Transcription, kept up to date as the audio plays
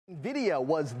Nvidia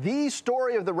was the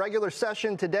story of the regular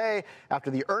session today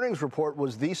after the earnings report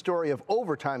was the story of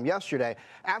overtime yesterday.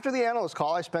 After the analyst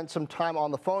call, I spent some time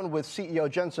on the phone with CEO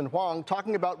Jensen Huang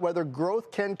talking about whether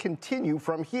growth can continue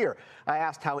from here. I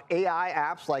asked how AI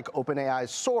apps like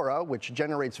OpenAI's Sora, which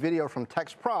generates video from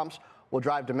text prompts, will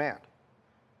drive demand.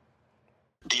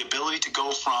 The ability to go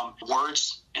from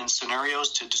words and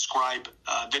scenarios to describe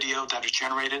video that is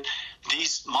generated,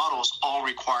 these models all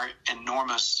require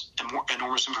enormous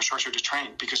infrastructure to train,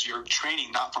 because you're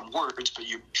training not from words, but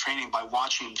you're training by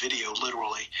watching video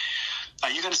literally.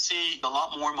 You're going to see a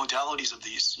lot more modalities of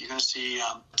these. You're going to see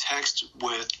text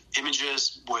with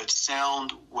images, with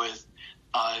sound, with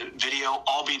video,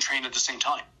 all being trained at the same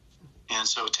time. And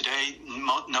so today,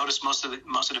 notice most of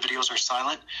the videos are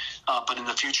silent, but in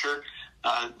the future,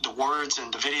 the words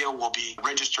and the video will be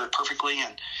registered perfectly,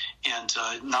 and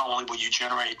not only will you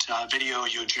generate video,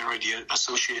 you'll generate the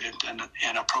associated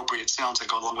and appropriate sounds that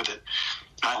go along with it,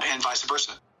 and vice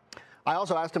versa. I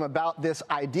also asked him about this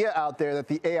idea out there that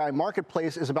the AI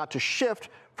marketplace is about to shift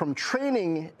from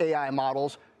training AI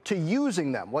models to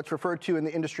using them, what's referred to in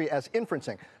the industry as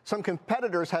inferencing. Some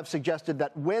competitors have suggested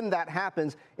that when that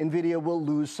happens, Nvidia will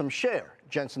lose some share.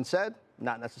 Jensen said,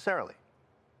 not necessarily.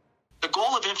 The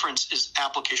goal of inference is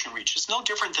application reach. It's no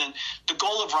different than the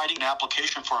goal of writing an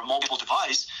application for a mobile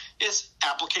device is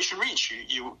application reach.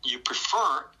 You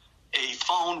prefer a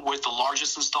phone with the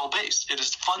largest install base. It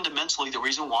is fundamentally the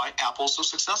reason why Apple is so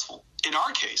successful. In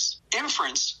our case,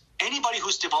 inference, anybody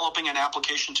who's developing an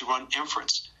application to run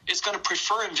inference is going to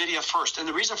prefer NVIDIA first. And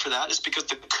the reason for that is because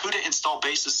the CUDA install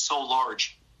base is so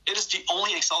large. It is the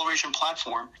only acceleration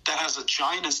platform that has a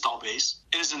giant install base.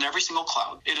 It is in every single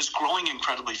cloud. It is growing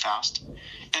incredibly fast.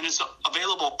 And it's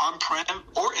available on-prem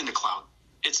or in the cloud.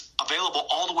 It's available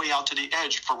all the way out to the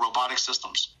edge for robotic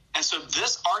systems. And so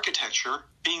this architecture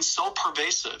being so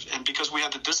pervasive, and because we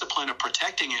have the discipline of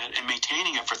protecting it and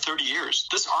maintaining it for 30 years,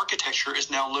 this architecture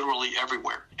is now literally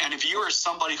everywhere. And if you are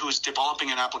somebody who is developing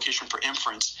an application for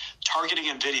inference, targeting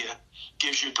NVIDIA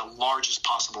gives you the largest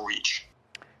possible reach.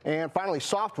 And finally,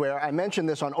 software. I mentioned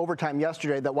this on Overtime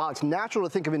yesterday, that while it's natural to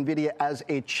think of NVIDIA as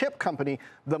a chip company,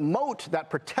 the moat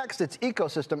that protects its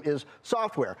ecosystem is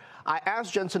software. I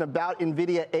asked Jensen about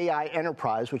NVIDIA AI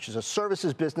Enterprise, which is a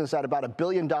services business at about $1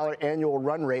 billion annual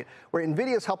run rate, where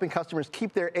NVIDIA is helping customers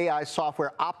keep their AI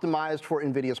software optimized for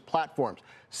NVIDIA's platforms.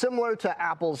 Similar to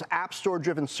Apple's App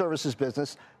Store-driven services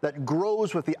business that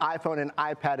grows with the iPhone and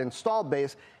iPad install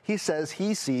base, he says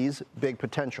he sees big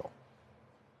potential.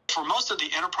 For most of the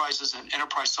enterprises and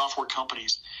enterprise software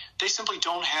companies, they simply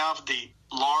don't have the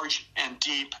large and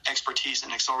deep expertise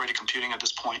in accelerated computing at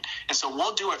this point. And so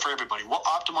we'll do it for everybody. We'll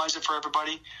optimize it for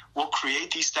everybody. We'll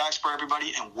create these stacks for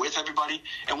everybody and with everybody.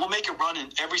 And we'll make it run in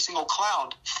every single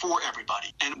cloud for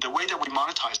everybody. And the way that we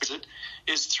monetize it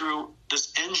is through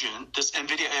this engine, this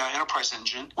NVIDIA AI Enterprise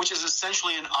engine, which is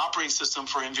essentially an operating system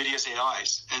for NVIDIA's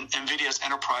AIs and NVIDIA's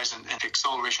enterprise and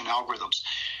acceleration algorithms.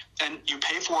 And you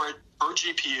pay for it per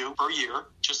GPU per year,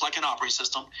 just like an operating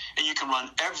system, and you can run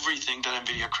everything that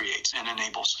NVIDIA creates and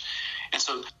enables. And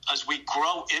so as we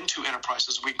grow into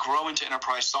enterprises, we grow into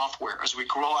enterprise software, as we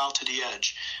grow out to the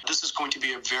edge, this is going to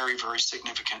be a very, very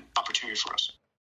significant opportunity for us.